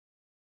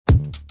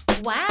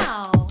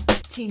와우,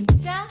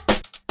 진짜?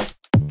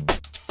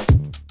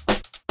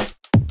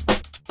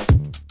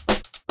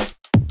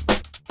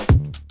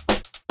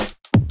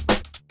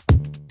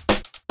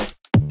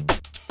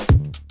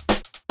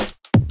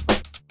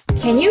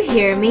 Can you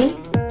hear me?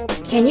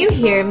 Can you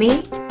hear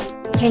me?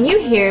 Can you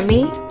hear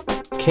me?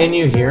 Can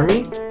you hear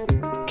me?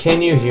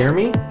 Can you hear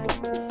me?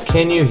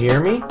 Can you hear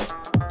me?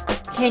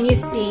 Can you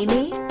see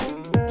me?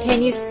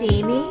 Can you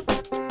see me?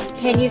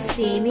 Can you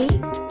see me?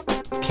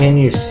 Can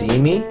you see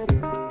me?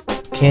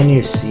 Can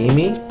you see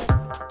me?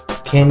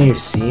 Can you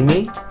see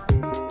me?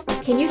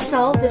 Can you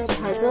solve this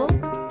puzzle?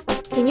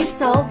 Can you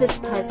solve this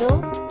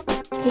puzzle?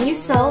 Can you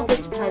solve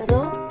this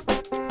puzzle?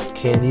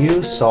 Can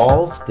you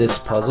solve this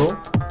puzzle?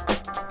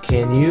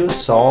 Can you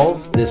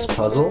solve this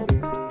puzzle?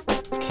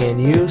 Can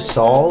you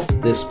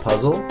solve this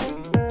puzzle?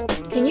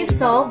 Can you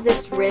solve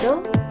this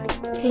riddle?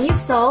 Can you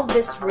solve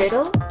this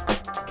riddle?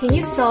 Can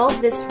you solve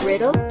this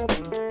riddle?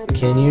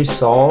 Can you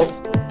solve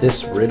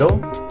this riddle?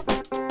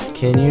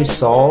 Can you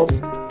solve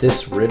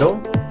this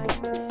riddle?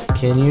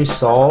 Can you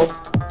solve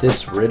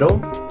this riddle?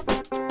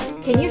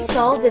 Can you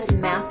solve this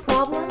math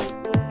problem?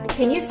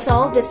 Can you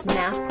solve this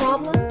math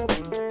problem?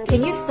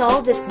 Can you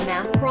solve this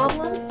math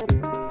problem?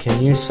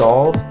 Can you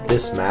solve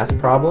this math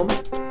problem?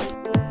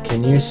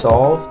 Can you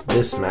solve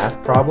this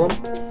math problem?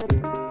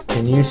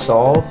 Can you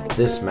solve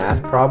this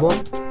math problem?